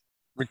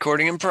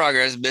Recording in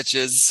progress,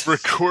 bitches.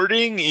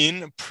 Recording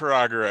in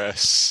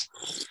progress.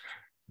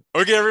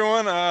 Okay,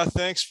 everyone.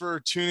 Thanks for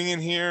tuning in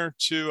here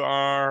to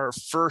our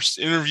first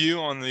interview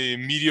on the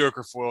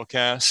Mediocre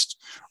Foilcast.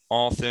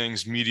 All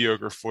things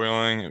mediocre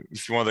foiling.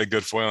 If you want that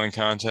good foiling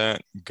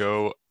content,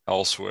 go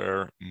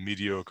elsewhere.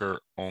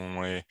 Mediocre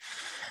only.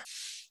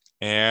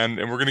 And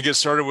we're gonna get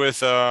started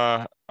with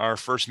our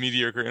first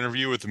mediocre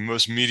interview with the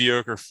most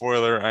mediocre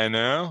foiler I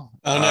know.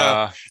 Oh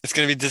no, it's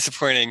gonna be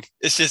disappointing.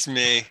 It's just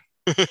me.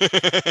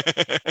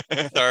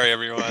 Sorry,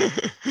 everyone.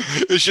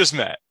 It's just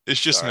Matt.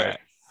 It's just Sorry. Matt.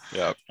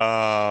 Yep.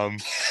 Um,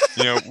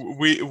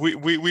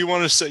 we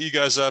want to set you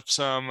guys up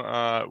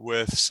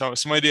with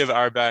some idea of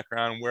our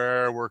background,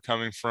 where we're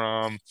coming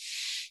from,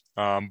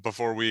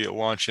 before we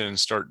launch in and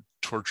start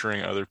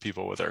torturing other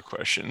people with our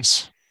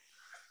questions.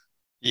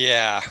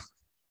 Yeah,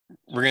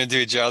 we're gonna do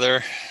each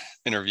other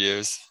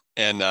interviews,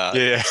 and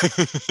Yeah,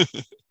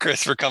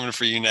 Chris, we're coming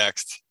for you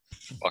next.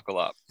 Buckle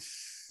up.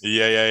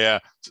 yeah.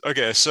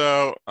 Okay,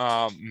 so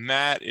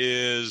Matt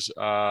is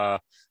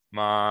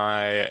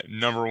my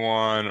number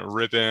one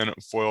ripping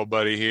foil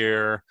buddy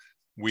here.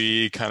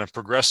 We kind of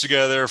progressed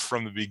together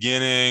from the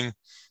beginning.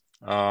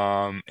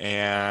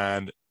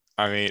 And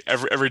I mean,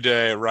 every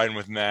day riding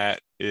with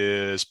Matt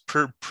is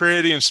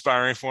pretty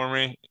inspiring for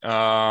me.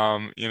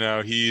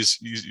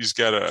 He's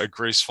got a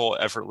graceful,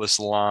 effortless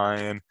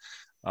line.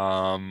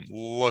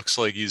 Looks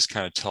like he's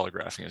kind of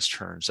telegraphing his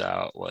turns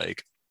out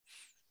like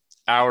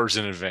hours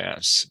in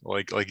advance.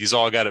 Like he's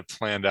all got it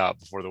planned out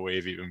before the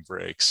wave even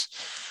breaks.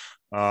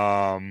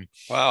 Um,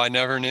 Wow, I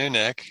never knew,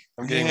 Nick.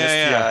 I'm getting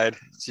yeah,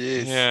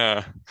 misty-eyed. Jeez.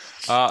 yeah.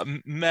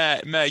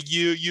 Matt,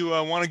 you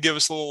want to give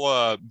us a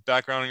little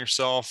background on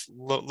yourself,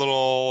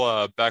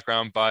 little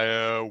background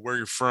bio, where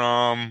you're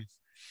from,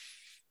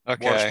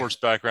 water Okay. sports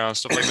background,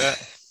 stuff like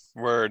that.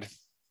 Word.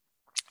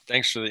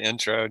 Thanks for the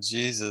intro.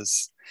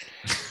 Jesus.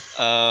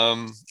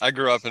 I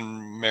grew up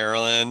in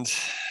Maryland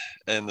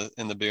in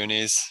the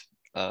boonies,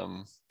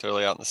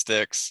 totally out in the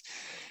sticks.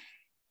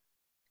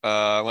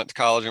 I went to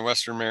college in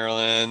Western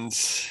Maryland,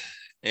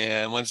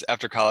 and once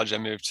after college, I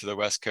moved to the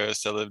West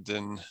Coast. I lived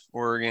in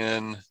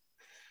Oregon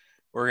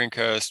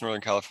coast,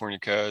 Northern California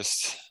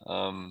coast,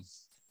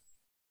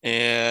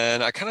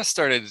 and I kind of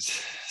started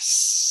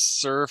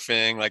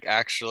surfing, like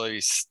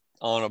actually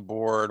on a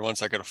board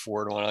once I could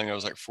afford one. I think I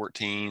was like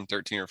 14,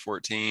 13 or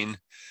 14,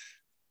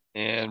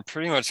 and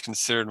pretty much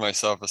considered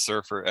myself a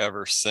surfer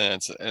ever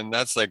since. And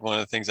that's like one of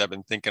the things I've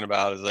been thinking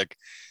about is like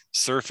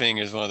surfing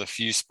is one of the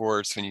few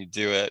sports when you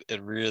do it,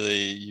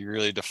 you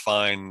really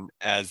define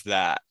as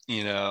that,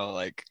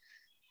 like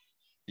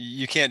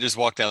you can't just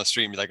walk down the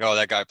street and be like, oh,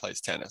 that guy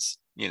plays tennis.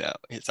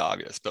 It's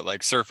obvious, but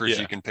like surfers you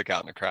Yeah, can pick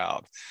out in a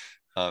crowd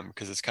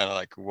because it's kind of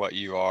like what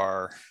you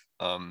are,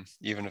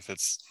 even if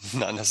it's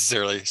not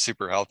necessarily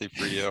super healthy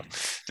for you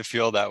to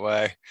feel that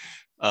way.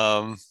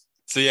 So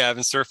yeah, I've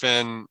been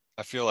surfing,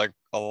 I feel like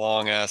a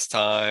long ass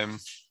time.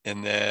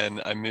 And then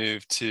I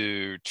moved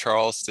to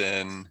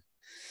Charleston,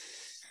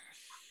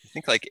 I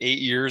think like 8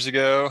 years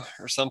ago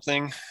or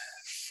something,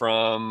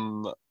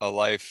 from a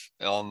life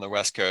on the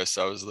West Coast.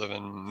 So I was living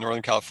in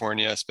Northern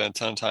California, spent a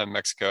ton of time in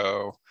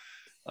Mexico,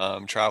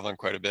 traveling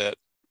quite a bit,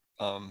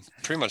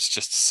 pretty much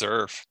just to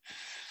surf.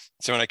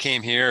 So when I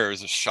came here, it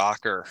was a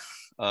shocker.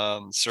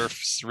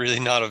 Surf's really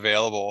not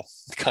available,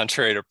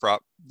 contrary to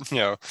you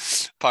know,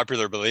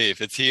 popular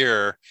belief. It's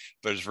here,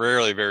 but it's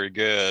rarely very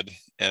good,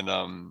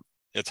 and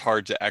it's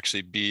hard to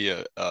actually be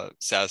a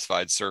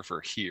satisfied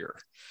surfer here.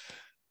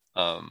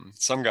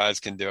 Some guys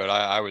can do it.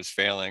 I was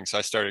failing, so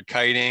I started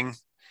kiting,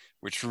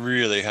 which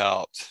really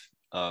helped.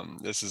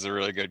 This is a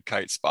really good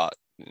kite spot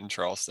in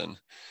Charleston.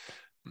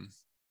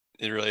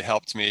 It really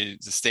helped me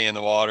to stay in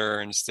the water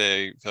and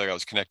feel like I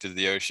was connected to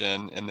the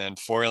ocean. And then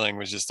foiling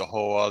was just a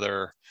whole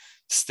other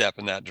step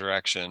in that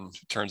direction.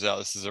 It turns out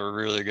this is a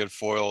really good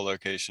foil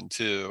location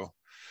too.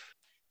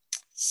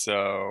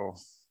 So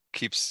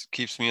keeps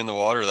me in the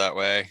water that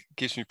way.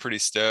 Keeps me pretty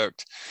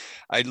stoked.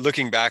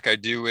 Looking back, I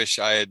do wish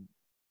I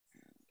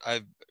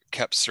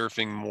kept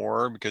surfing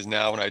more, because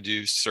now when I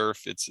do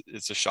surf,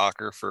 it's a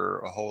shocker for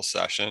a whole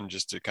session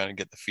just to kind of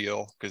get the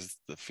feel, because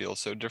the feel is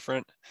so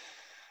different.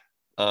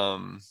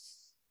 Um,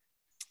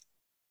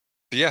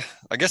 but yeah,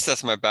 I guess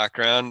that's my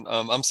background.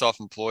 I'm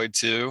self-employed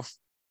too,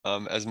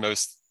 as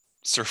most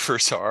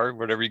surfers are.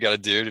 Whatever you got to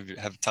do to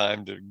have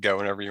time to go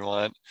whenever you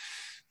want.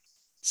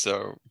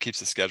 So it keeps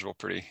the schedule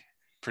pretty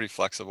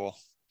flexible.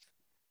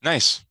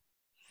 nice.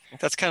 I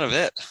think that's kind of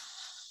it.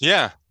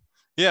 Yeah,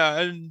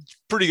 yeah,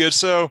 pretty good.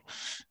 So,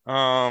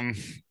 um,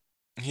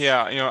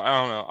 yeah, I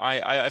don't know.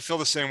 I feel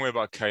the same way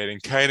about kiting.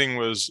 Kiting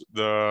was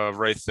the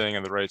right thing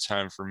at the right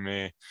time for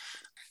me.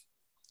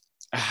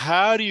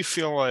 How do you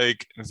feel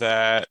like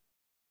that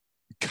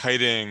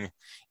kiting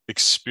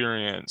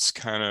experience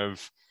kind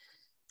of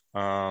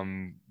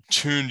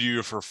tuned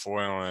you for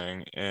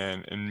foiling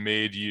and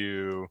made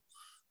you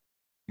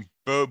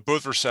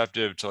both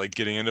receptive to like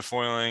getting into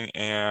foiling,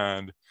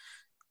 and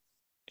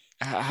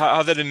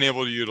how that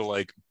enabled you to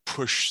like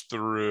push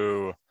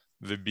through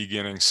the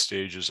beginning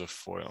stages of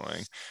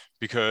foiling?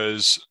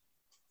 Because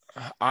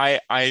I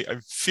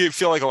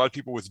feel like a lot of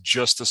people with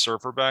just a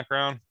surfer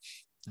background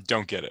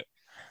don't get it.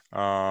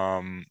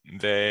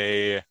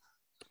 They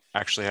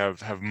actually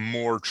have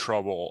more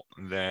trouble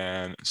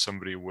than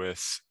somebody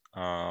with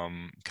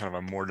kind of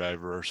a more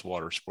diverse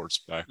water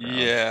sports background.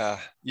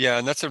 Yeah,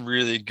 and that's a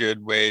really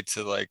good way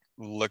to like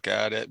look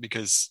at it,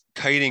 because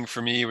kiting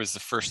for me was the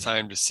first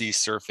time to see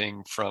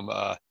surfing from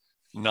a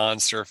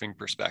non-surfing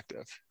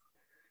perspective.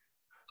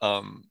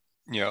 Um,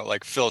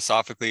 like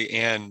philosophically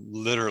and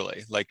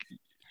literally, like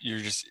you're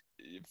just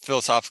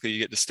philosophically, you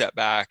get to step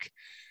back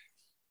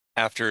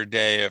after a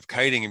day of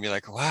kiting and be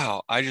like,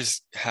 wow, I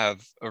just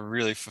have a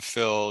really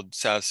fulfilled,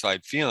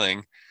 satisfied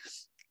feeling.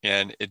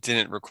 And it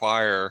didn't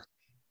require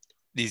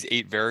these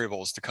 8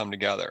 variables to come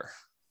together.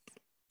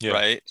 Yeah,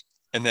 Right.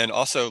 And then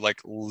also,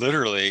 like,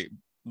 literally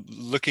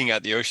looking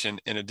at the ocean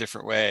in a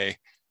different way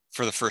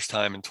for the first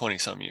time in 20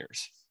 some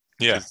years.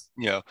 yeah, Because,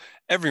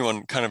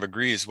 everyone kind of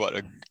agrees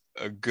what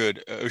a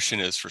good ocean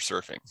is for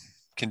surfing,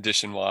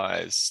 condition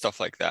wise, stuff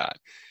like that.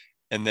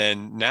 And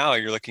then now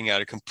you're looking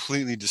at a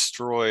completely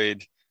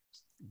destroyed,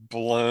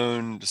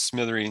 blown to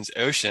smithereens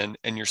ocean,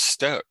 and you're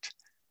stoked.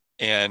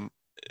 And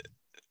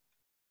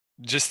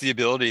just the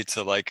ability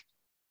to like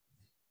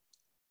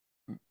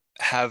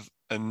have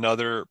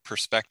another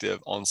perspective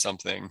on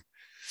something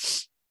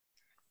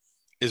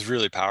is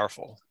really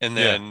powerful. And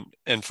yeah, then,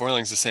 and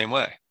foiling's the same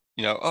way.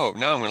 Oh,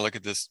 now I'm going to look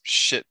at this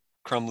shit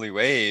crumbly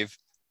wave,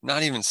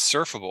 not even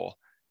surfable,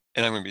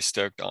 and I'm going to be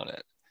stoked on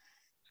it.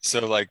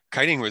 So like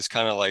kiting was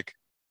kind of like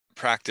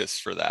practice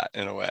for that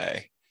in a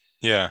way.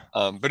 yeah,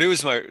 But it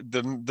was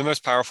the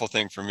most powerful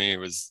thing for me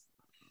was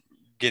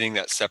getting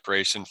that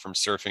separation from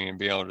surfing and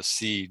being able to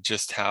see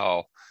just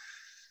how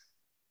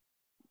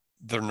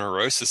the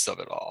neurosis of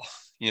it all.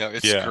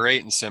 It's yeah,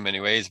 great in so many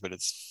ways, but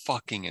it's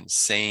fucking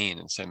insane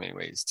in so many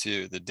ways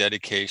too. The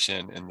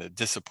dedication and the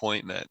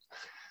disappointment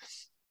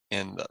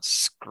and the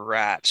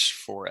scratch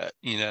for it,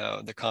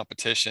 the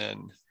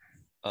competition.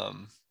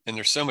 And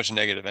there's so much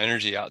negative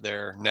energy out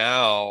there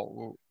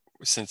now.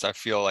 Since I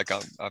feel like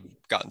I've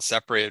gotten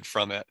separated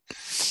from it,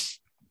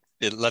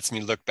 it lets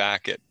me look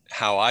back at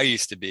how I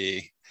used to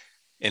be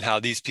and how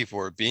these people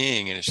were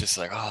being. And it's just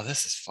like, oh,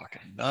 this is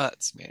fucking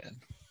nuts, man.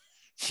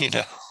 You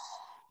know?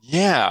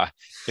 yeah.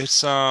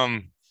 It's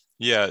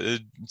yeah,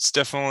 it's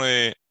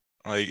definitely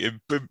like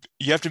but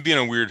you have to be in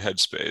a weird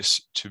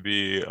headspace to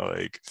be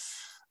like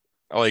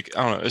I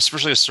don't know,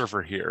 especially a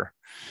surfer here,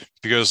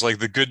 because like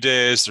the good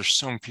days, there's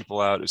so many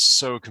people out, it's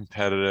so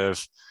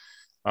competitive,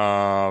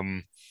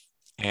 um,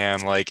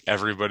 and like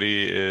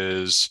everybody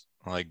is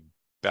like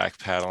back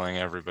paddling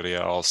everybody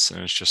else,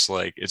 and it's just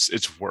like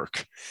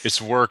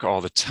it's work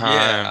all the time.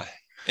 Yeah.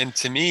 And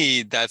to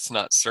me, that's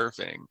not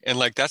surfing. And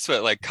like that's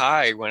what like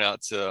Kai went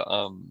out to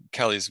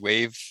Kelly's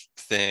wave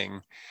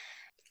thing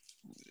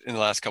in the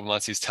last couple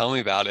months. He's telling me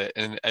about it.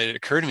 And it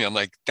occurred to me, I'm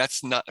like,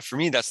 that's not for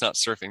me, that's not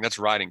surfing. That's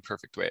riding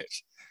perfect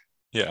waves.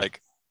 Yeah,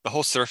 Like the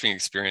whole surfing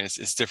experience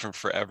is different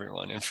for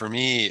everyone. And for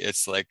me,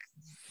 it's like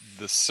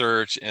the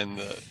search and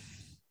the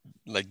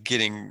like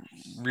getting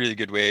really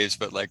good waves,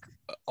 but like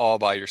all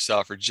by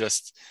yourself or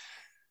just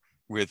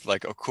with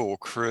like a cool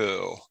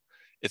crew.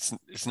 It's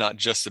not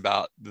just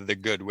about the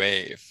good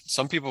wave.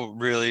 Some people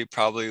really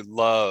probably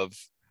love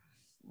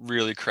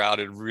really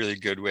crowded, really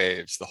good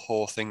waves, the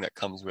whole thing that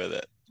comes with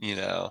it.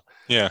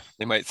 yeah,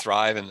 They might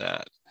thrive in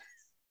that,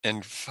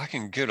 and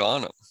fucking good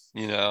on them.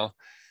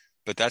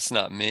 But that's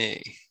not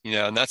me.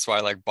 And that's why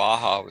like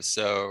Baja was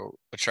so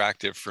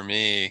attractive for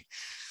me,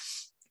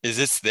 is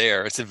it's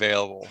there, it's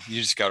available.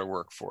 You just got to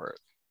work for it.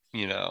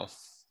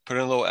 Put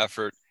in a little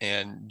effort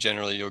and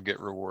generally you'll get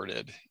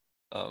rewarded.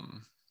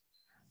 Um,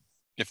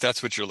 if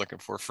that's what you're looking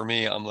for. For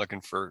me, I'm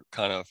looking for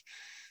kind of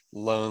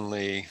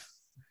lonely,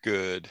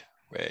 good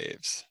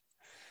waves.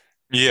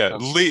 yeah.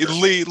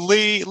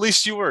 Surfing. At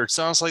least you were. It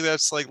sounds like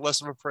that's like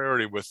less of a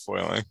priority with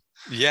foiling.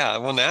 Yeah,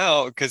 well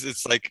now because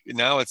it's like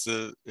now it's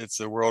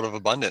a world of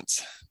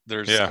abundance.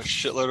 There's a Yeah,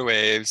 shitload of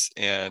waves,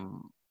 and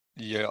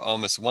you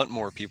almost want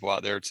more people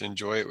out there to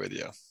enjoy it with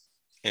you.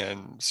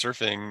 And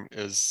surfing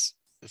it's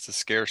a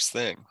scarce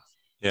thing.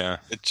 yeah,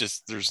 It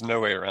just there's no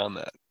way around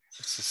that.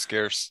 It's a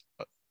scarce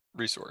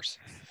resource.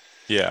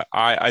 yeah.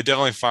 I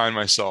definitely find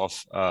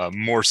myself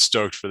more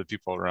stoked for the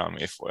people around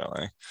me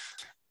foiling.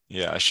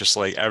 Yeah, it's just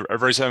like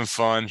everybody's having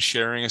fun.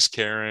 Sharing is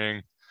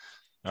caring.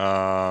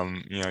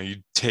 You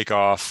take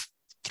off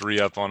 3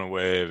 up on a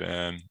wave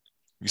and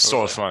you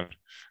still have Totally. fun.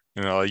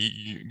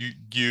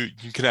 You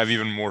can have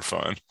even more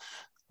fun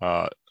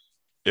uh,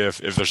 if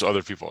there's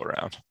other people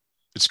around.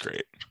 It's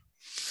great.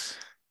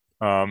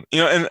 And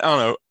I don't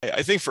know.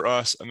 I think for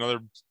us, another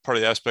part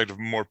of the aspect of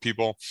more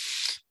people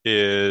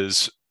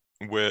is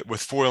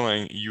with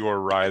foiling, you are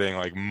riding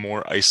like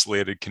more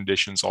isolated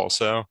conditions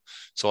also.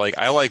 So like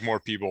I like more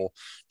people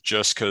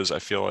just because I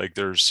feel like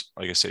there's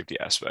like a safety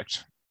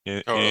aspect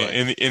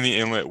Totally. in the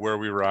inlet where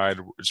we ride.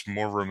 It's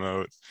more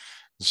remote.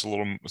 It's a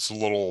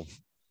little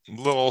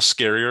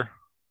scarier.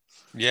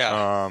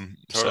 Yeah,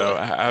 So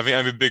totally.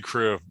 having a big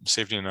crew,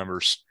 safety in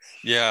numbers.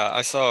 Yeah,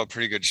 I saw a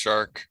pretty good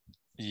shark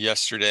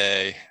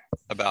yesterday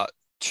about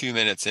 2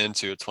 minutes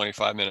into a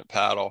 25-minute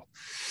paddle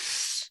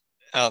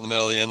out in the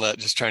middle of the inlet,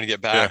 just trying to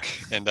get back.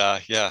 And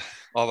yeah,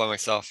 all by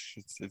myself.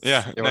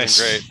 It wasn't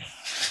great.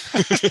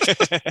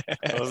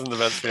 It wasn't the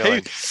best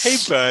feeling. Hey,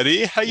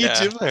 buddy, how you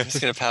doing? I'm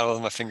just gonna paddle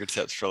with my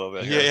fingertips for a little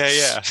bit here.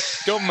 Yeah.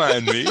 Don't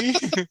mind me.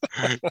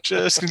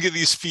 Just gonna get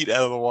these feet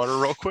out of the water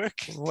real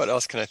quick. What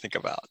else can I think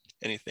about?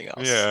 Anything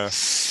else? Yeah.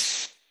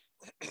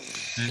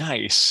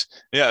 Nice.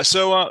 Yeah.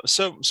 So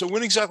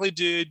when exactly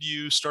did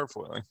you start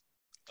foiling?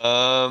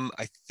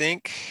 I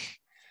think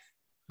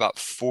about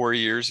 4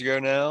 years ago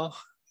now,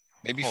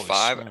 maybe Holy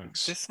 5.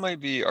 smokes. This might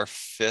be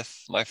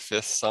my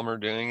fifth summer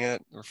doing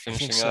it. We're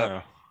finishing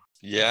up.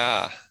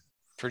 Yeah,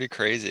 pretty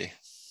crazy.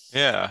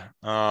 Yeah.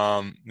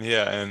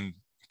 And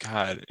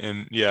God,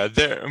 and yeah,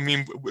 there. I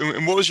mean,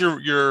 and what was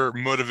your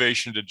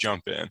motivation to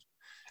jump in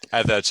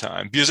at that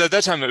time? Because at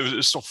that time it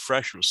was still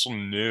fresh, it was still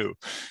new.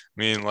 I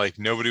mean, like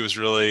nobody was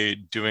really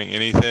doing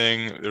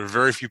anything. There were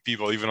very few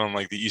people, even on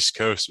like the East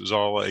Coast. It was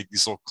all like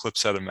these little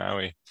clips out of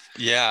Maui.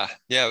 Yeah,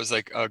 it was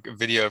like a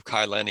video of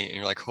Kai Lenny, and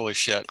you're like, holy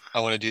shit, I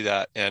want to do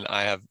that, and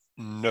I have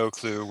no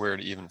clue where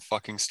to even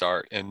fucking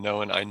start, and no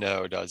one I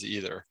know does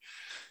either.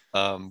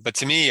 But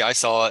to me, I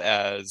saw it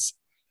as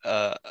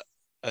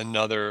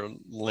another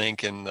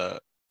link in the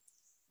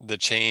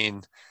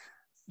chain,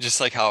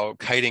 just like how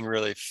kiting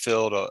really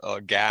filled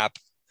a gap.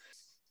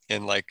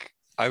 And like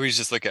I always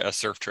just look at a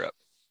surf trip,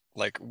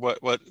 like what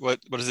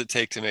does it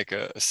take to make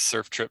a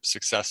surf trip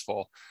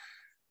successful?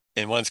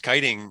 And once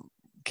kiting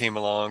came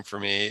along for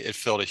me, it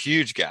filled a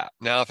huge gap.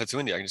 Now if it's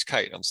windy, I can just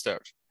kite. I'm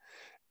stoked.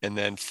 And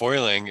then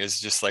foiling is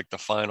just like the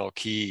final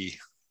key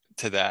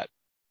to that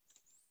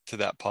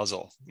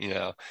puzzle.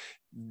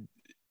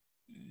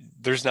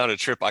 There's not a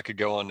trip I could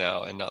go on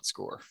now and not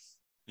score.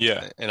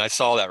 Yeah. And I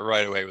saw that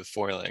right away with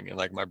foiling, and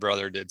like my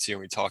brother did too.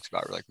 And we talked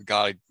about it. We're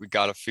like, we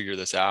gotta figure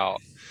this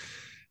out.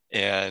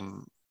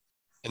 And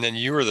then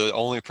you were the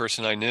only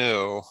person I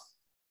knew.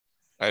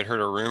 I had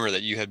heard a rumor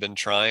that you had been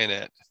trying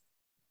it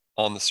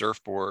on the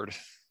surfboard.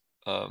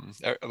 A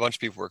bunch of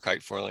people were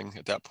kite foiling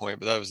at that point,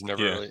 but that was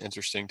never really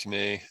interesting to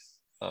me.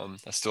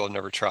 I still have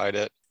never tried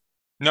it.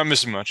 Not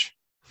missing much.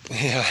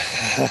 Yeah.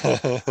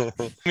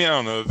 I mean,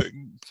 I don't know.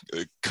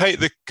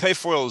 The kite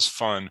foil is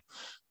fun,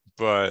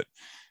 but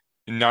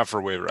not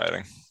for wave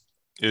riding.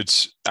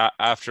 It's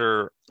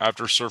after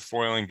surf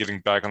foiling, getting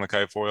back on the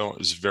kite foil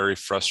is very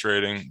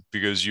frustrating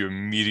because you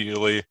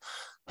immediately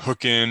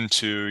hook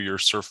into your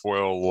surf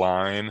foil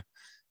line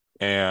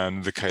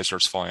and the kite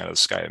starts falling out of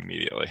the sky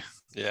immediately.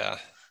 Yeah.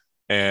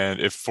 And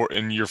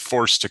you're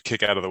forced to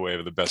kick out of the wave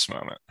at the best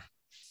moment.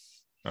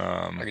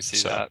 I can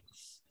see that.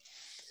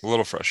 A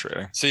little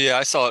frustrating. So yeah,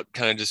 I saw it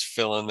kind of just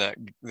fill in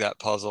that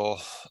puzzle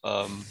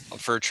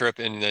for a trip,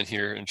 and then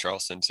here in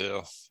Charleston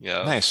too.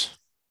 Yeah. Nice.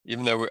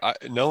 Even though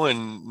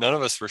none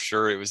of us were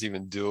sure it was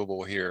even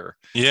doable here.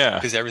 Yeah.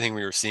 Because everything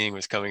we were seeing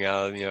was coming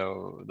out of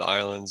the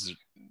islands,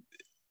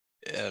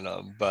 and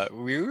but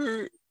we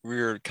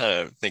were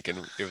kind of thinking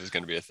it was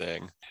going to be a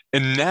thing.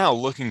 And now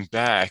looking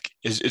back,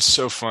 it's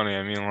so funny.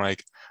 I mean,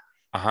 like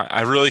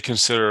I really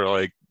consider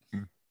like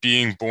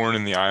being born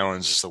in the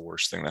islands is the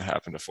worst thing that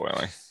happened to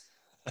foiling.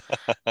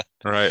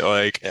 Right?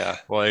 Like, yeah.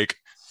 Like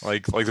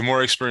the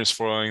more I experience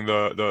foiling,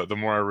 the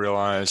more I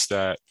realize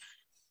that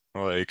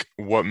like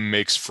what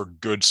makes for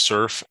good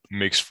surf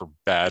makes for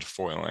bad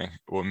foiling.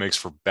 What makes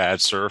for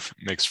bad surf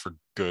makes for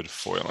good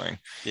foiling.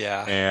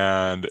 Yeah.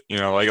 And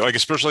like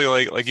especially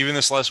like even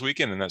this last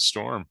weekend in that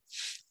storm,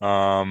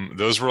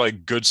 those were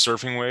like good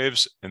surfing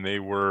waves, and they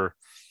were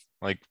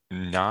like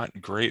not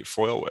great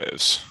foil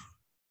waves.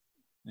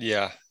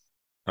 Yeah.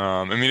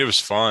 I mean, it was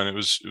fun. It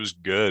was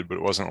good, but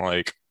it wasn't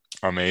like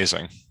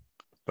amazing.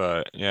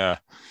 But yeah.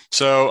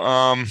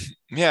 So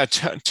yeah,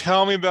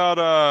 tell me about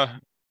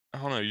I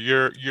don't know,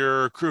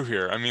 your crew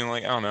here. I mean,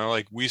 like I don't know,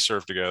 like we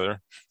surf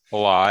together a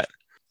lot.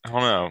 I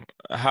don't know.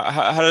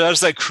 How does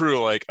that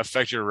crew like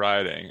affect your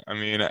riding? I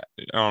mean, I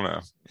don't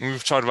know.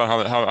 We've talked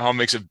about how it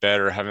makes it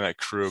better having that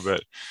crew,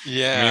 but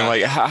yeah, I mean,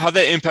 like how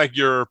that impact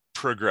your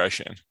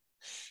progression?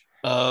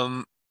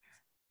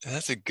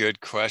 That's a good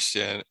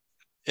question.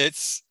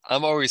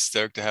 I'm always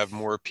stoked to have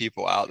more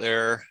people out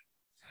there,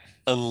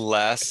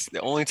 unless the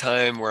only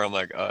time where I'm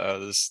like,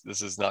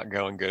 this is not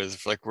going good is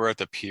if like we're at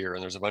the pier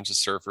and there's a bunch of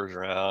surfers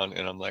around,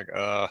 and I'm like,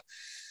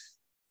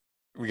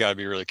 we got to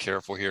be really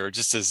careful here,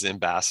 just as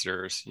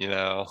ambassadors,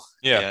 Yeah.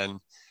 And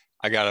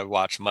I got to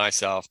watch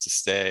myself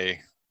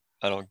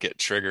I don't get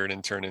triggered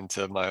and turn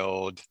into my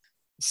old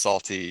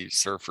salty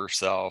surfer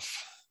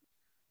self.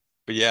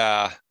 But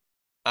yeah,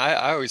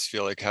 I always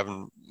feel like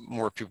having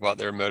more people out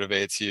there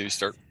motivates you.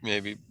 Start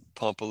maybe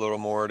pump a little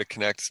more to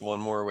connect one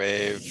more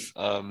wave.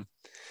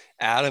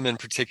 Adam in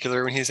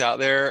particular, when he's out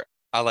there,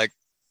 I like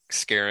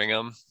scaring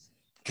him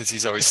because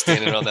he's always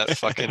standing on that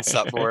fucking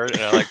supboard,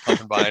 and I like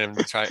pumping by him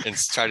to try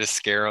to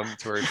scare him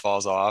to where he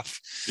falls off.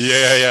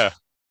 Yeah.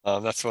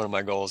 That's one of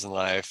my goals in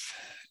life,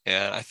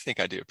 and I think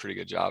I do a pretty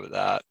good job at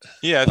that.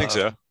 Yeah, I think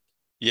so.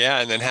 Yeah,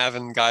 and then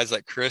having guys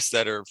like Chris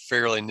that are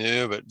fairly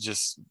new but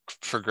just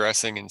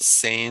progressing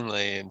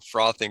insanely and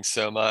frothing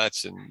so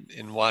much,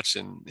 and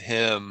watching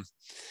him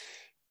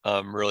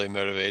really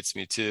motivates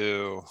me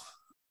too.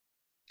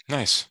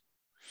 Nice.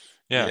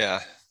 Yeah. Yeah.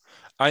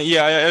 I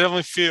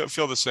definitely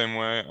feel the same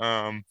way.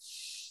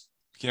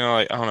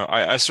 Like, I don't know.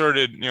 I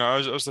started, I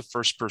was the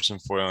first person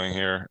foiling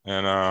here,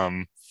 and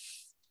I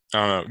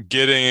don't know,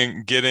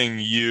 getting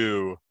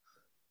you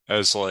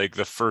as like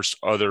the first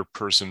other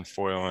person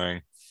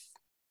foiling.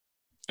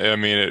 I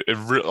mean, it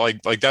really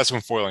like that's when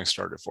foiling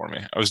started for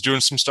me. I was doing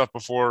some stuff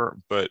before,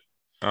 but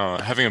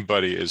having a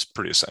buddy is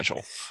pretty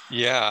essential.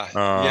 Yeah.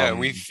 Yeah.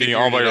 We Being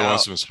all figured by it your out.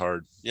 lonesome is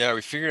hard. Yeah.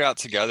 We figured it out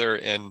together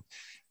and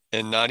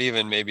not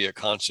even maybe a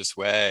conscious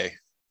way.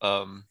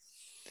 Because um,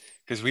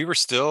 we were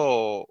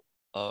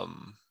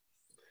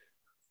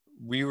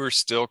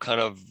still kind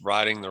of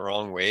riding the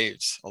wrong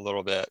waves a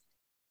little bit.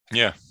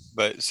 Yeah.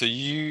 But so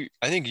I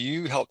think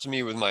you helped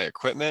me with my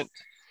equipment,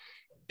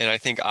 and I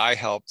think I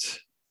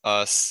helped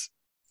us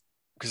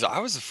because I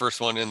was the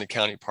first one in the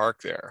county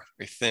park there,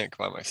 I think,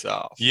 by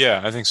myself.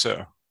 Yeah, I think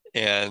so.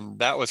 And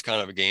that was kind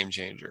of a game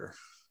changer.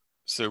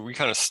 So we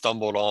kind of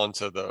stumbled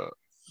onto the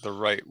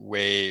right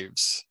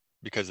waves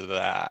because of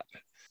that,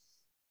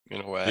 in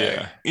a way.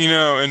 Yeah.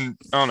 And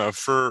I don't know,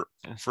 for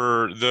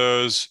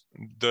those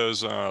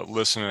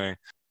listening,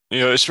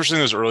 especially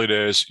in those early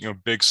days,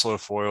 big slow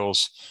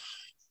foils,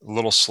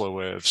 little slow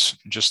waves,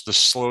 just the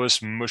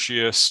slowest,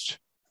 mushiest,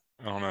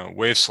 I don't know,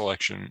 wave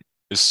selection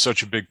is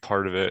such a big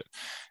part of it.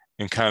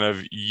 And kind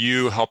of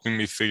you helping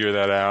me figure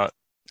that out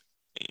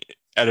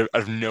out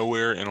of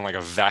nowhere in like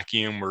a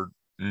vacuum where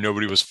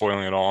nobody was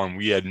foiling at all and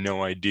we had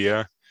no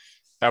idea.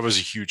 That was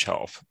a huge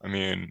help. I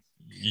mean,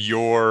 I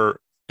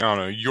don't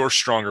know, your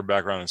stronger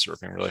background in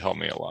surfing really helped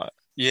me a lot.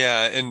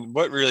 Yeah, and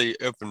what really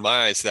opened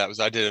my eyes to that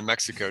was I did a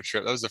Mexico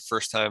trip. That was the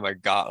first time I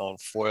got on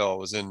foil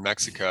was in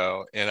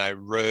Mexico, and I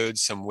rode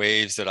some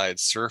waves that I had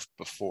surfed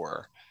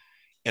before,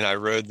 and I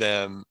rode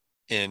them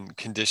in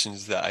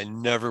conditions that I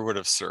never would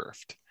have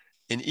surfed.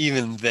 And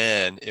even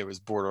then, it was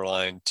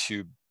borderline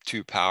too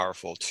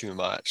powerful, too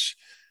much.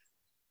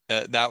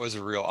 That was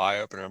a real eye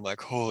opener. I'm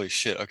like, holy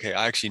shit, okay,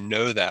 I actually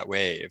know that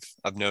wave.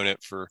 I've known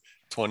it for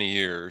 20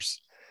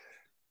 years.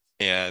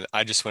 And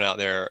I just went out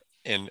there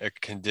in a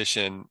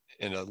condition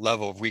in a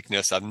level of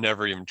weakness I've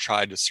never even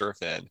tried to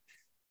surf in.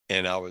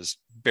 And I was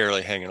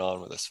barely hanging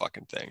on with this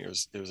fucking thing. It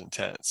was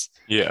intense.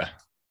 Yeah.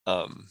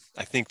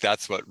 I think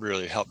that's what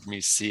really helped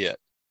me see it.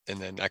 And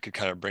then I could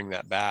kind of bring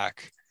that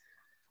back.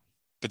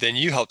 But then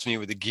you helped me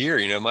with the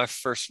gear. My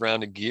first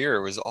round of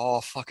gear was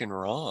all fucking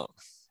wrong.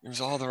 It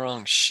was all the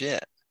wrong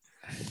shit,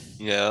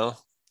 you know?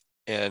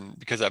 And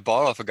because I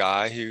bought off a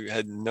guy who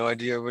had no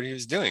idea what he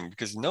was doing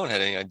because no one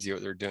had any idea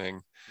what they're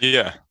doing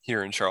Yeah.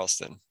 here in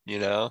Charleston.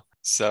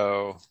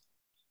 So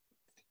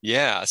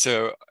yeah,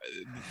 so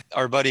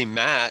our buddy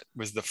Matt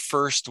was the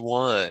first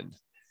one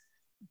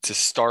to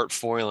start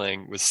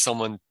foiling with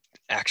someone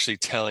actually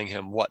telling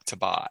him what to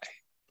buy.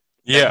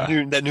 That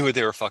Yeah. knew what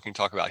they were fucking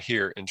talking about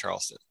here in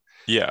Charleston.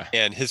 Yeah.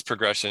 And his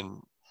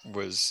progression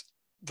was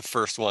the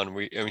first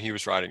one. He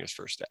was riding his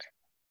first day.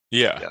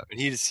 Yeah. Yeah, and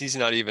he's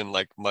not even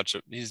like much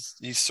of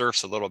he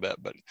surfs a little bit,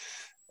 but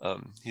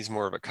he's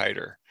more of a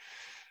kiter.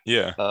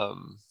 Yeah.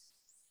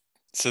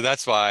 So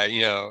that's why,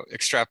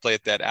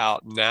 extrapolate that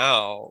out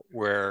now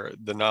where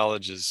the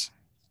knowledge is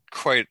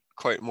quite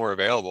more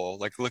available.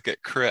 Like look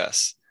at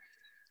Chris.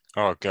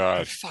 Oh I mean,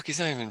 God. fuck, he's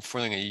not even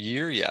foiling a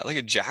year yet. Look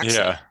at Jackson.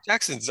 Yeah.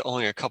 Jackson's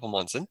only a couple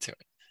months into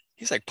it.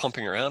 He's like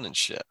pumping around and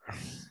shit.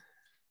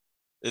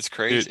 It's Dude,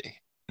 crazy.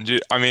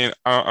 I mean,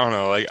 I don't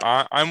know. Like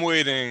I'm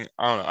waiting.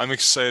 I don't know. I'm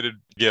excited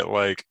to get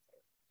like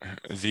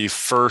the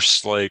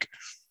first like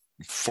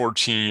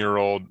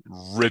 14-year-old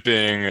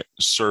ripping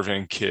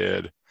surfing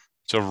kid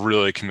to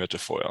really commit to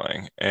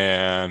foiling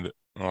and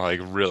like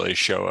really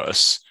show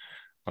us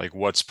like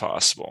what's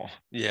possible.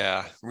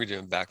 Yeah, we're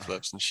doing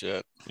backflips and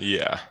shit.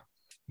 Yeah.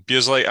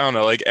 Because like I don't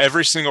know, like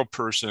every single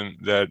person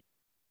that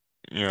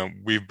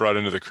we've brought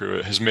into the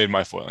crew has made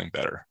my foiling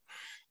better.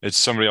 It's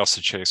somebody else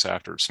to chase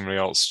after, somebody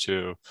else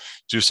to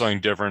do something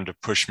different to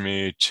push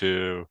me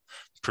to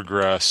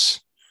progress.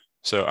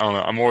 So I don't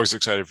know. I'm always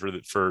excited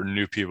for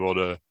new people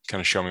to kind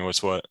of show me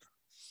what's what.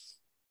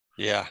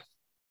 Yeah,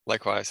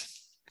 likewise.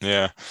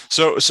 Yeah.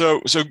 So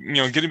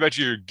getting back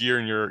to your gear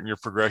and your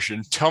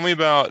progression, tell me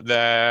about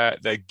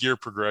that gear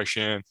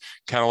progression,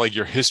 kind of like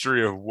your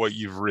history of what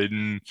you've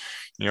ridden,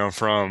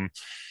 from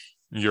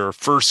your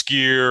first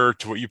gear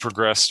to what you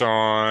progressed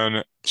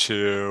on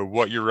to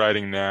what you're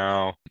riding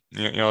now.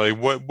 Like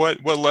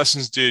what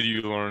lessons did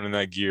you learn in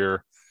that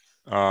gear?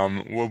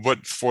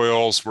 What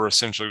foils were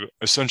essential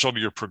to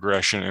your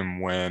progression and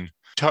when?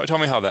 Tell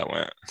me how that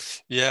went.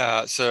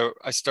 Yeah, so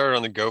I started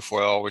on the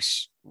GoFoil,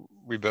 which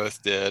we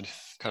both did.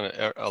 Kind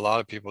of a lot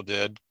of people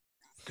did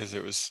because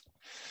it was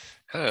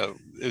the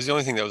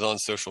only thing that was on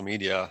social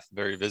media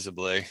very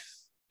visibly,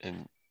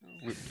 and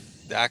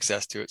the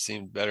access to it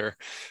seemed better.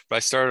 But I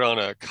started on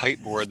a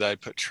kite board that I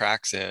put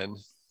tracks in,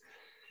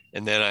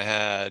 and then I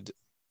had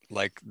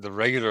like the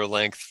regular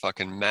length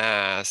fucking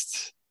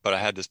mast, but I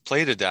had this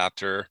plate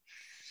adapter,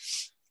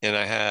 and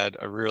I had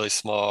a really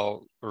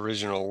small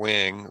original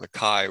wing, the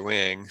Kai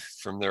wing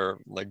from their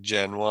like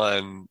Gen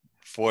 1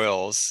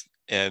 foils,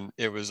 and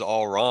it was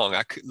all wrong.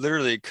 I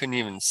literally couldn't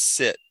even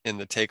sit in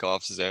the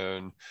takeoff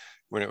zone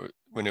when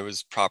it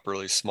was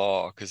properly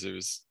small, because it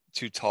was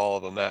too tall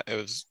of a mat.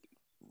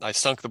 I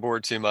sunk the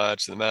board too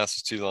much, and the mast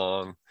was too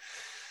long.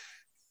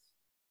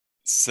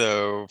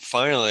 So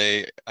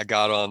finally, I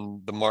got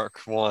on the Mark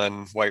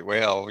One white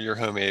whale, your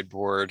homemade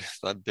board,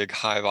 that big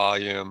high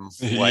volume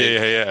white,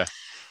 Yeah.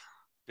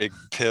 big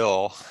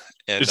pill,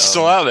 and It's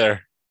still out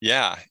there.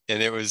 yeah,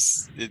 and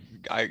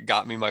I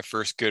got me my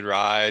first good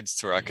rides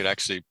to where I could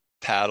actually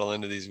paddle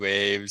into these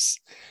waves,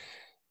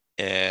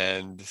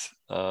 and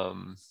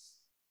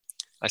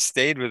I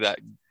stayed with that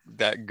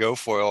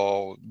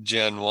GoFoil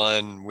Gen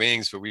 1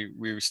 wings, but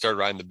we started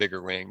riding the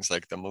bigger wings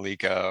like the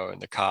Maliko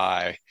and the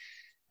Kai,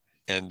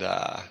 and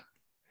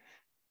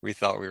we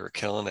thought we were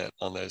killing it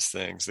on those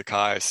things. The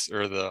Kai,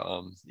 or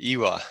the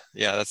Iwa.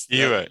 Yeah,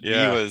 Iwa,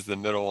 yeah. Iwa is the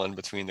middle one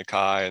between the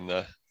Kai and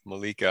the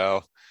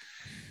Maliko.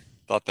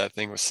 Thought that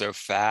thing was so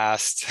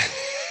fast.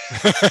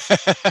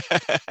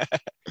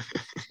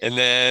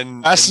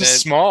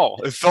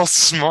 Small. It felt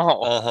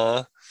small.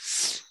 Uh-huh.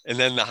 And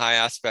then the high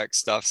aspect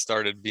stuff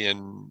started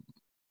being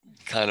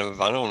kind of,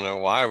 I don't know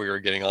why we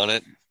were getting on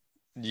it.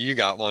 You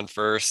got one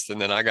first,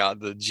 and then I got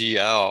the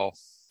GL,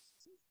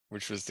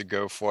 which was the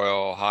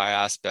GoFoil high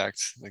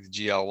aspect, like the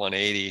GL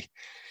 180.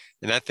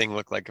 And that thing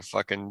looked like a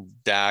fucking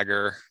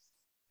dagger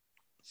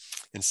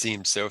and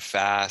seemed so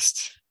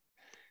fast.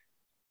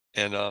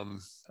 And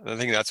I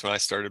think that's when I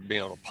started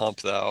being able to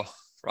pump, though,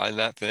 riding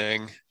that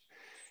thing.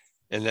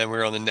 And then we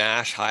were on the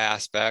Nash high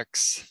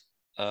aspects,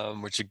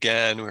 which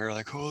again, we were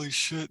like, holy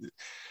shit.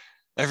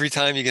 Every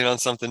time you get on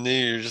something new,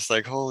 you're just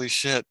like, holy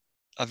shit,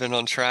 I've been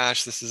on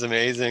trash. This is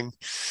amazing.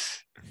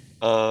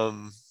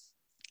 And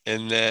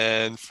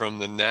then from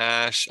the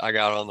Nash, I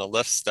got on the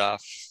lift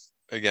stuff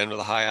again with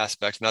a high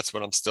aspect, and that's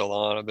what I'm still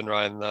on. I've been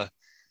riding the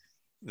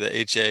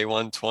HA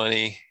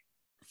 120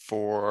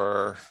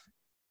 for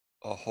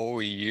a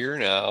whole year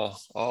now,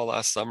 all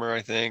last summer,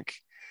 I think.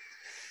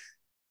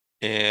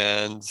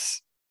 And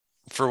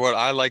for what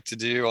I like to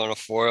do on a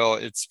foil,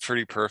 it's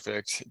pretty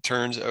perfect. It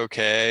turns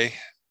okay,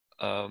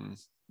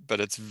 but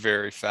it's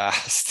very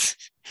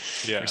fast.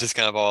 Yeah. Which is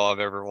kind of all I've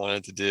ever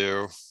wanted to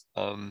do.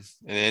 In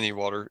any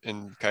water,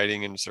 in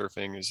kiting and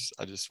surfing,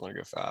 I just want to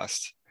go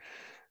fast.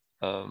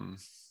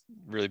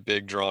 Really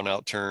big drawn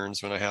out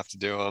turns when I have to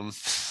do them.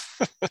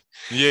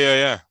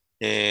 Yeah.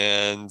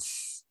 And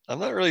I'm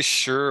not really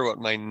sure what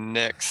my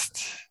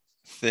next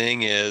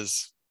thing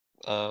is.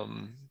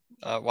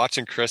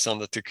 Watching Chris on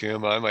the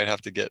Takuma, I might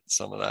have to get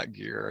some of that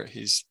gear.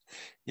 He's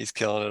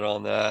killing it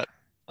on that.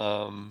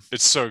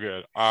 It's so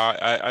good.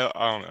 I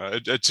don't know. A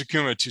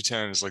Takuma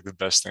 210 is like the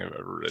best thing I've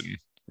ever ridden.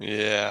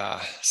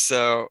 Yeah.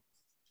 So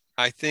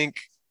I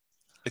think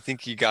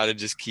you got to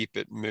just keep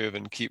it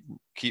moving, keep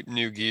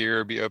new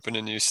gear, be open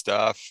to new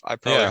stuff. I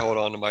probably hold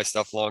on to my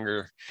stuff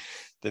longer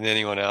than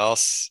anyone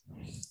else,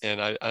 and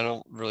I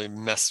don't really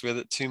mess with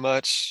it too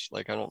much.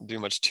 Like, I don't do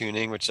much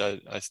tuning, which I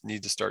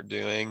need to start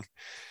doing.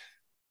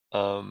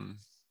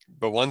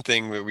 But one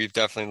thing that we've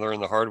definitely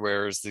learned the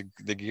hardware is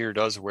the gear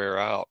does wear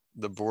out.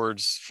 The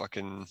boards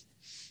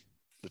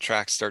the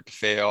tracks start to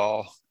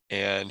fail,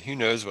 and who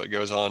knows what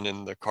goes on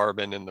in the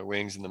carbon and the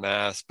wings and the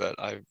mast, but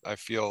I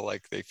feel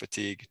like they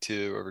fatigue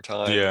too over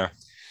time. Yeah.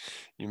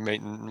 You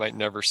might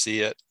never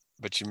see it,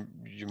 but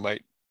you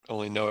might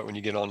only know it when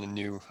you get on a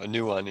new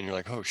one, and you're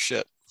like, oh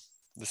shit,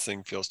 this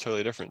thing feels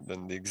totally different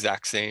than the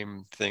exact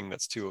same thing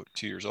that's 2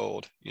 years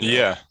old.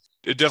 Yeah,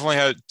 it definitely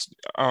had.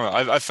 I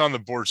don't know. I found the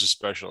boards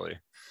especially.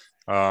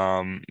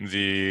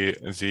 The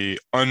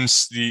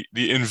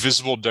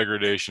invisible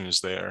degradation is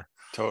there.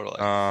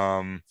 Totally.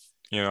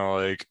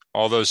 Like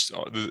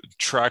the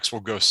tracks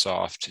will go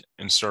soft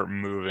and start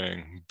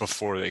moving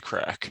before they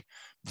crack,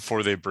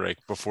 before they break,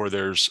 before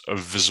there's a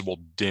visible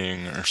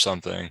ding or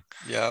something.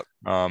 Yep.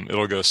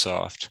 It'll go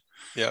soft.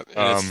 Yep.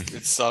 And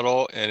it's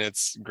subtle and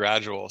it's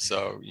gradual,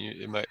 so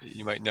you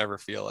might never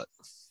feel it,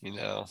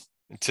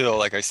 until,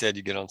 like I said,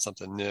 you get on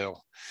something new.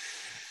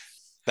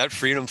 That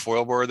Freedom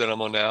foil board that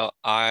I'm on now,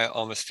 I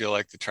almost feel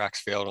like the tracks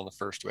failed on the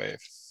first wave,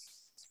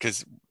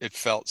 because it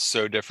felt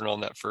so different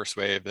on that first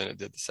wave than it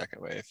did the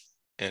second wave.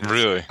 And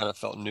really, kind of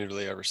felt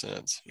noodly ever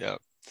since. Yeah.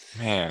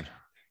 Man.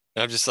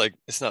 And I'm just like,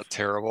 it's not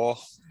terrible,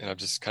 and I've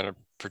just kind of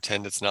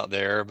pretend it's not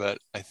there, but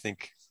I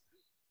think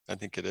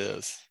it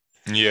is.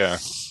 Yeah.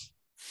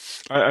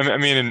 I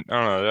mean, I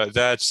don't know.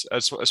 That's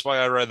why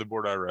I ride the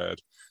board I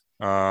ride.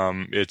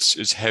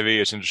 It's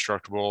heavy. It's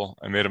indestructible.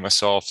 I made it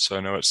myself, so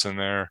I know it's in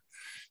there.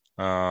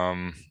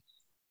 But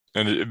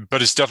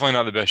it's definitely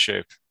not the best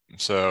shape.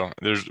 So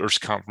there's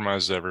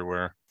compromises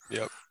everywhere.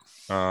 Yep.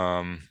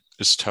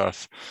 It's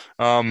tough.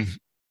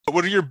 But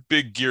what are your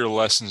big gear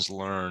lessons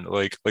learned?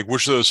 Like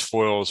which of those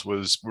foils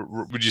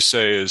would you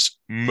say is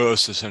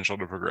most essential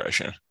to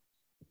progression?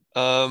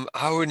 I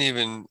don't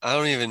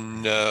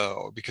even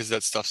know, because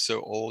that stuff's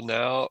so old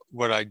now.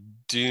 What I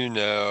do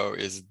know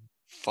is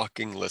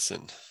fucking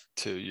listen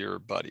to your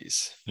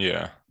buddies.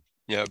 Yeah.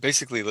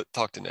 Basically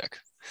talk to Nick.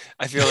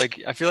 I feel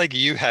like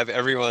you have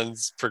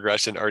everyone's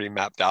progression already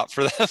mapped out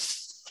for them.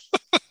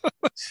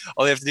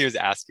 All they have to do is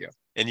ask you.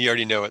 and you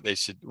already know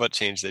what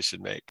change they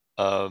should make.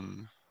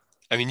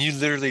 I mean, you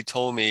literally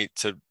told me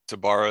to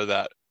borrow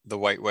the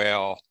white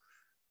whale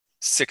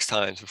 6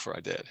 times before I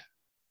did.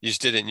 You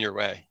just did it in your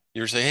way.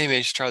 You were saying, "Hey man,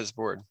 you should try this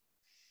board.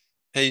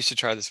 Hey, you should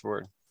try this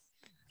board."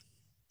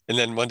 And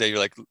then one day you're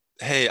like,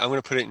 "Hey, I'm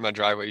going to put it in my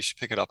driveway. You should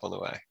pick it up on the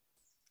way."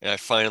 And I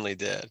finally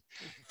did.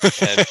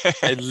 And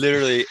I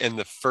literally, in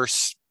the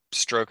first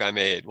stroke I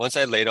made, once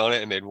I laid on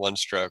it and made one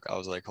stroke, I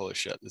was like, holy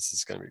shit, this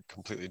is going to be a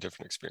completely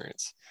different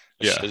experience.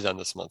 I should Yeah. have done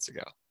this months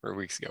ago or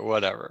weeks ago,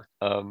 whatever.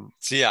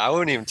 So yeah, I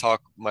wouldn't even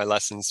talk my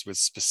lessons with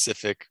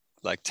specific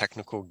like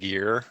technical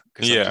gear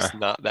because I'm Yeah. just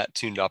not that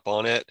tuned up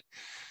on it.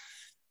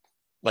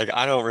 Like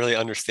I don't really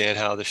understand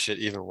how this shit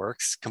even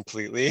works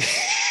completely.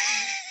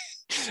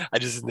 I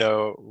just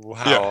know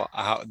Yeah.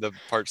 how the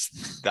parts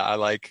that I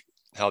like,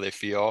 how they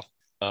feel.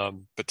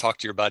 But talk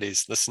to your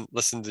buddies,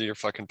 listen to your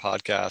fucking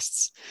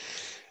podcasts.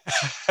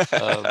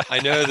 I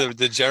know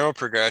the general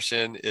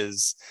progression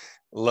is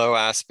low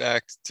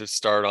aspect to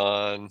start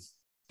on,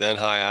 then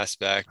high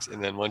aspect,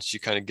 and then once you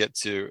kind of get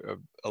to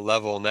a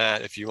level in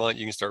that, if you want,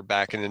 you can start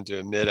backing into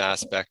a mid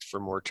aspect for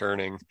more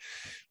turning,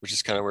 which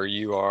is kind of where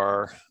you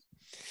are.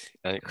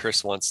 I think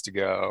Chris wants to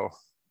go,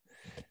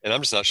 and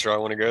I'm just not sure I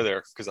want to go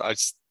there because I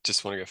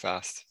just want to go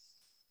fast.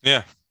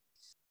 Yeah.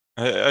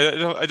 I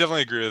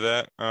definitely agree with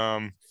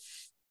that.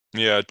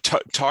 Yeah,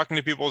 talking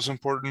to people is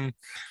important.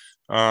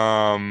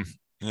 I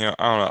don't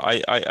know.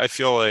 I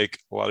feel like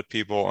a lot of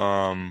people,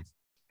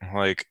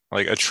 like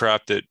a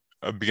trap that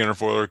a beginner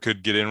foiler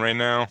could get in right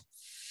now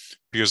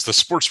because the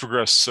sport's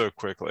progressed so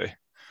quickly.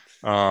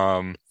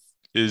 Um,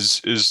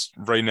 is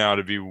right now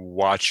to be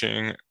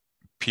watching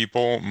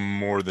people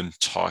more than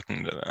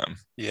talking to them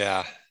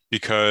Yeah,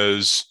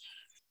 because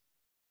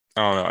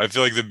I don't know. I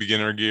feel like the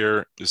beginner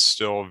gear is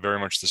still very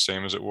much the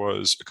same as it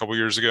was a couple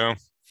years ago.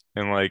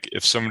 And like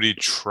if somebody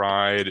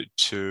tried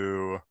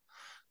to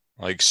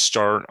like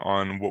start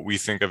on what we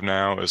think of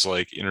now as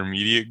like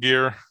intermediate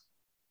gear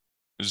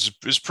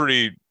is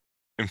pretty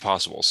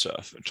impossible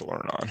stuff to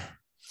learn on.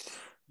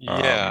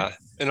 Um, yeah,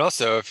 and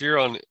also if you're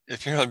on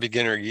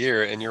beginner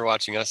gear and you're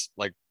watching us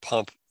like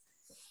pump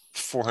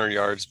 400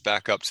 yards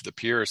back up to the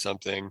pier or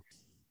something,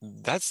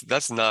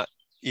 that's not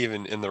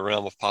even in the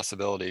realm of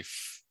possibility.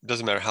 It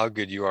doesn't matter how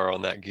good you are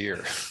on that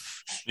gear.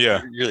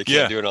 yeah, You really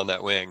can't yeah, do it on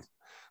that wing.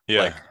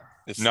 yeah, Like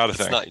it's not a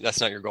that's thing.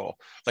 not your goal.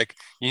 Like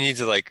you need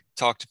to like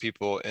talk to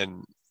people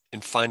and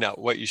find out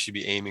what you should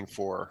be aiming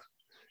for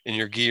in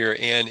your gear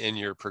and in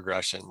your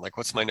progression. Like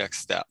what's my next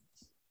step,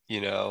 you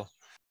know?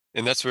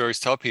 And that's what we always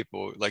tell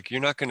people, like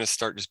you're not going to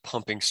start just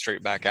pumping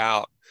straight back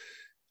out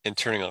and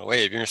turning on a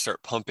wave. You're going to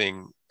start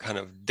pumping kind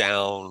of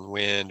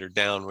downwind or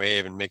down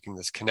wave and making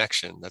this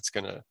connection that's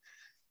going to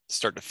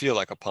start to feel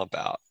like a pump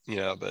out,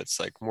 but it's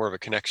like more of a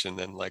connection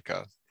than like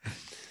a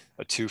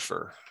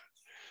twofer.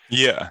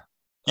 Yeah,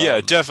 yeah,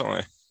 Um,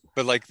 definitely.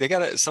 but like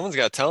someone's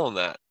got to tell them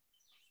that,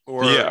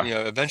 or, Yeah,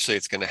 eventually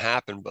it's going to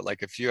happen. But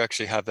like, if you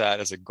actually have that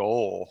as a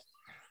goal,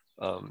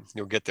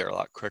 you'll get there a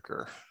lot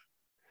quicker.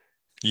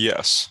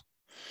 yes.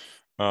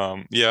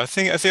 Yeah, I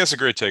think that's a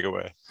great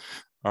takeaway.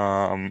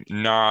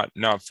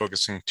 Not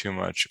focusing too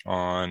much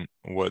on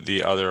what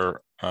the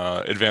other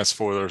advanced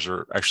foilers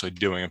are actually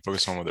doing and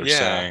focus on what they're Yeah.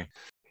 saying.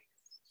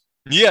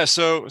 Yeah,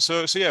 so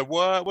yeah,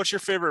 what's your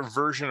favorite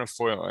version of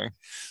foiling?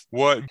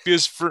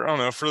 Because for I don't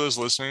know, for those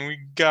listening, we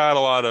got a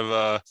lot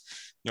of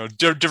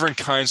different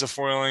kinds of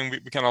foiling. We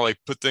kind of like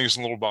put things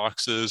in little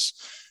boxes.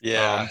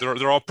 Yeah.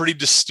 They're all pretty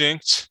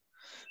distinct.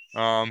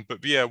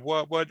 But yeah,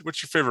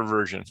 what's your favorite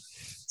version?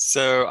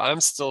 So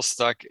I'm still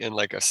stuck in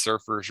like a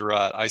surfer's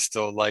rut. I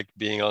still like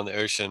being on the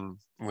ocean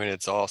when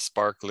it's all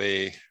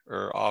sparkly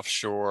or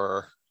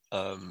offshore,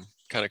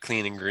 kind of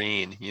clean and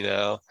green.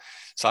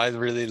 So I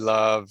really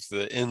love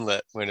the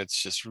inlet when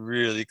it's just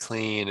really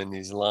clean and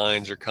these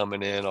lines are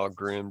coming in all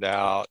groomed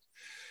out,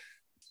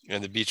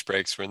 and the beach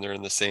breaks when they're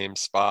in the same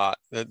spot.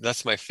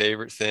 That's my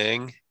favorite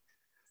thing.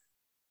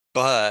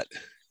 But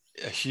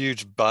a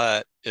huge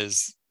but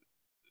is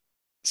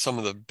some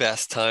of the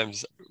best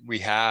times we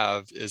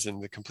have is in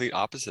the complete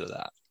opposite of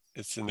that.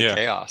 It's in the Yeah,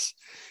 chaos.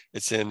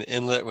 It's in the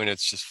inlet when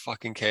it's just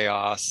fucking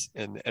chaos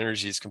and the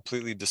energy is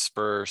completely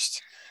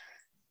dispersed,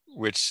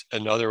 which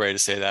another way to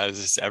say that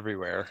is it's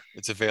everywhere.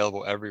 It's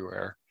available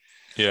everywhere.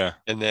 yeah,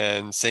 And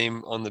then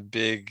same on the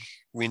big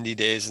windy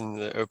days in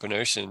the open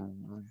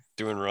ocean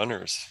doing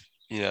runners.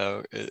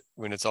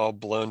 When it's all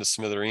blown to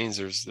smithereens,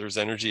 there's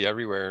energy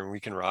everywhere and we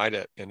can ride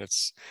it. And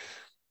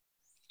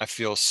I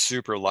feel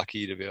super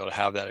lucky to be able to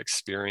have that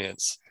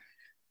experience.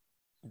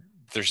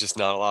 There's just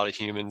not a lot of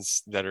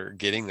humans that are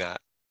getting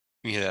that,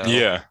 you know.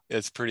 yeah.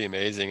 It's pretty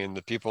amazing. And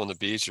the people on the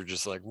beach are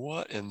just like,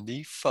 what in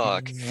the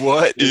fuck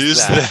What is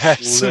is that?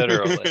 that?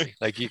 Literally.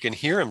 Like you can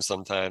hear them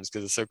sometimes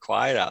because it's so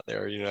quiet out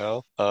there.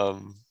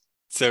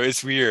 So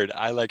it's weird.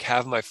 I like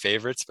have my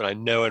favorites, but I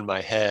know in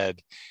my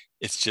head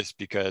it's just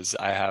because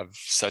I have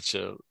spent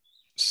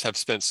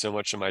so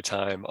much of my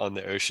time on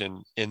the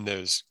ocean in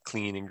those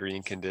clean and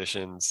green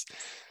conditions.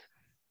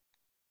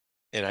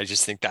 And I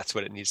just think that's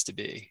what it needs to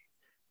be.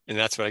 And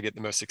that's what I get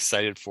the most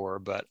excited for.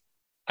 But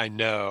I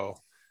know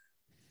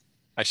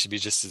I should be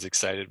just as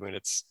excited when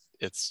it's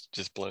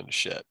just blown to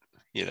shit,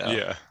 you know?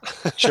 Yeah.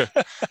 Sure.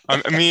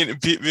 I mean,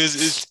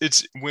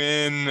 it's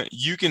when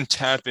you can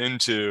tap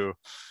into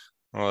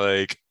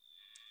like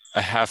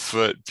a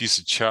half-foot piece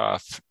of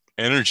chop.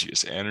 Energy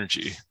is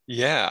energy.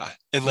 Yeah.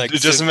 And like,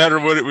 It doesn't matter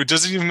it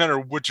doesn't even matter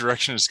what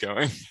direction it's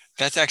going.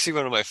 that's actually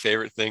one of my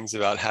favorite things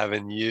about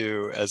having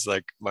you as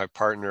like my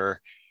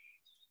partner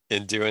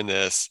in doing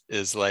this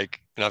is like,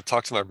 and I've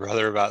talked to my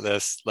brother about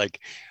this, like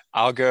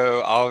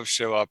I'll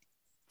show up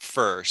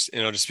first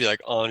and it'll just be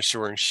like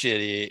onshore and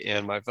shitty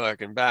and my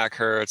fucking back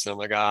hurts and I'm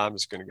like, I'm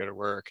just gonna go to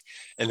work.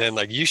 And then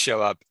like you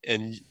show up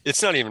and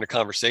it's not even a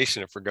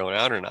conversation if we're going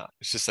out or not.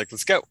 It's just like,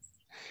 let's go.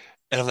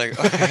 And I'm like,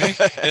 okay.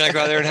 And I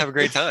go out there and have a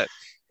great time.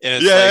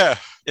 And it's like,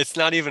 it's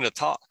not even a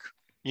talk,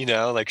 you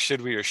know, like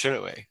should we or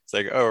shouldn't we? It's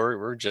like, oh,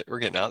 we're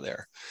getting out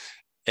there.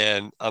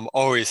 And I'm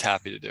always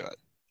happy to do it.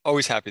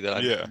 Always happy that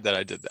I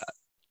did that.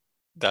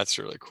 That's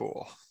really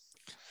cool.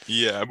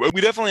 Yeah, but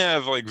we definitely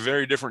have like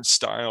very different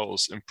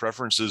styles and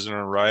preferences in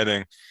our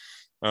writing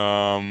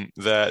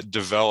that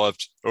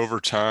developed over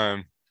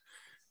time.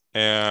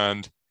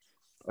 And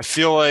I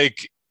feel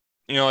like,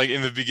 you know, like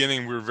in the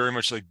beginning, we were very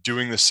much like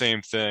doing the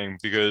same thing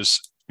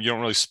because you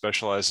don't really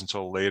specialize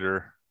until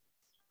later.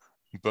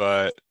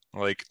 But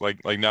like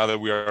now that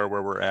we are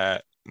where we're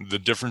at, the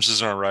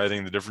differences in our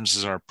writing, the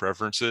differences in our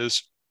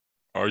preferences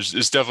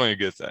is definitely a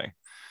good thing.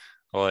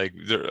 Like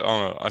there, I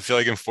don't know. I feel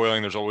like in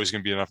foiling, there's always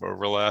going to be enough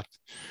overlap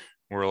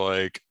where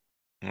like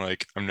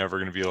I'm never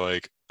going to be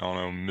like, I don't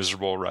know,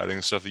 miserable riding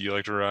the stuff that you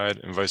like to ride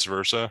and vice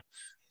versa.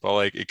 But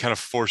like it kind of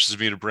forces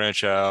me to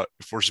branch out.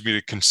 It forces me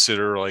to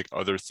consider like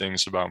other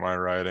things about my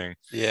riding.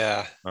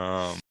 Yeah.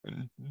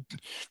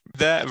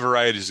 That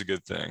variety is a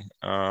good thing.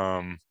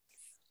 And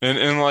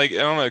like I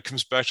don't know, it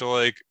comes back to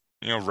like,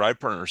 you know, ride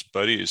partners,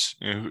 buddies.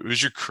 You know,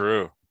 who's your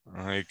crew?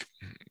 Like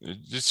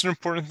it's an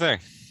important thing.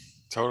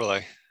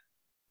 Totally.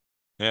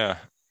 Yeah.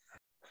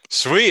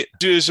 Sweet.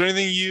 Dude, is there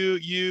anything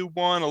you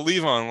want to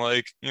leave on?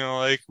 Like, you know,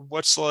 like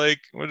what's your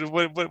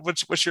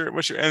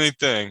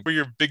anything? What are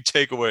your big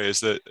takeaways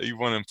that you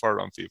want to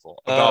impart on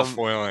people about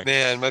foiling?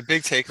 Man, my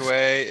big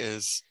takeaway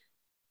is,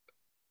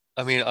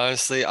 I mean,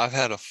 honestly, I've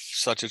had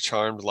such a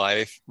charmed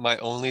life. My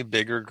only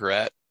big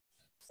regret,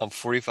 I'm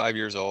 45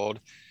 years old,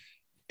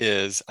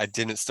 is I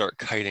didn't start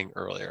kiting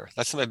earlier.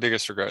 That's my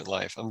biggest regret in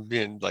life. I'm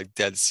being like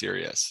dead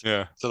serious.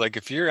 Yeah. So like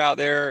if you're out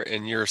there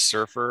and you're a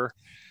surfer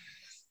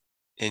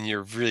and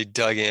you're really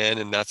dug in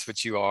and that's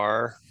what you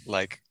are,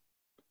 like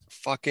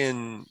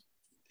fucking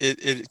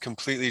it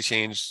completely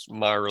changed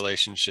my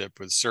relationship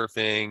with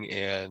surfing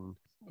and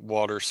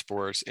water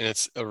sports, and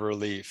it's a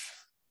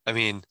relief. I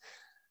mean,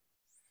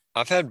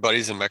 I've had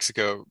buddies in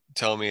Mexico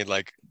tell me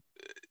like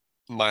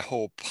my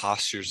whole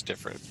posture's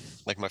different.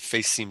 Like my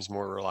face seems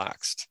more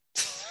relaxed.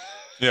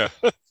 Yeah.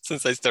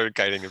 Since I started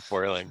kiting and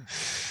foiling.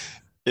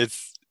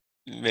 It's,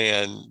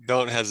 man,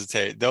 don't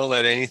hesitate. Don't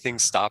let anything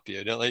stop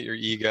you. Don't let your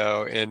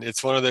ego. And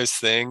it's one of those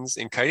things,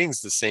 and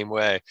kiting's the same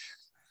way.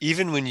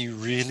 Even when you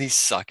really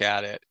suck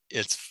at it,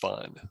 it's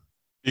fun.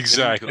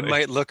 Exactly. It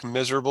might look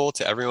miserable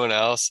to everyone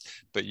else,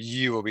 but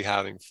you will be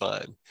having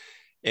fun.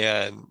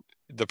 And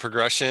the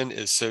progression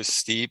is so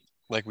steep,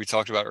 like we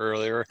talked about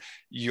earlier,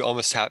 you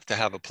almost have to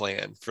have a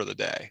plan for the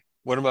day.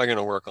 What am I going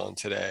to work on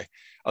today?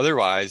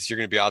 Otherwise, you're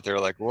going to be out there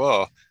like,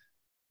 whoa.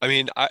 I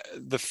mean,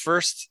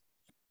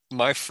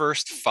 my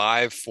first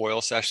 5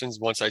 foil sessions,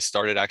 once I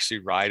started actually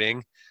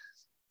riding,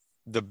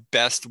 the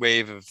best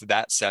wave of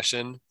that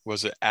session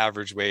was an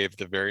average wave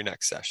the very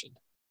next session.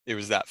 It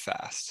was that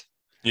fast.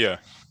 Yeah.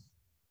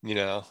 You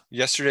know,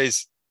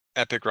 yesterday's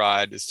epic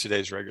ride is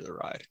today's regular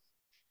ride.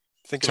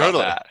 Think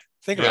Totally. about that.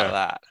 Think about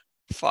that.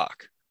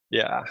 Fuck.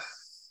 Yeah.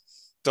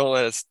 Don't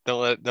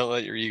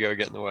let your ego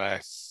get in the way.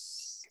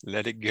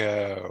 Let it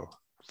go.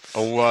 I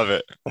love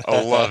it.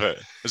 I love it.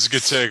 It's a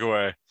good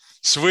takeaway.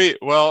 Sweet.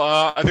 Well,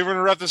 I think we're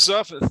gonna wrap this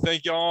up.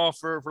 Thank y'all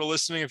for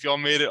listening. If y'all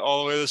made it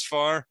all the way this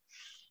far,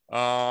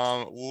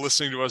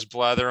 listening to us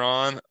blather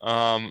on.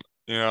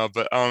 You know,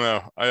 but I don't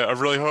know. I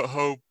really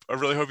hope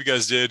you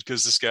guys did,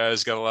 because this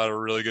guy's got a lot of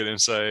really good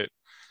insight,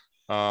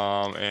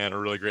 and a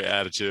really great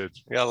attitude.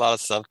 We got a lot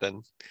of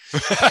something.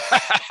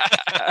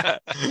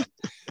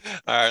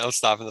 All right, I'm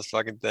stopping this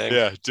fucking thing.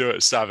 Yeah, do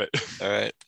it. Stop it. All right.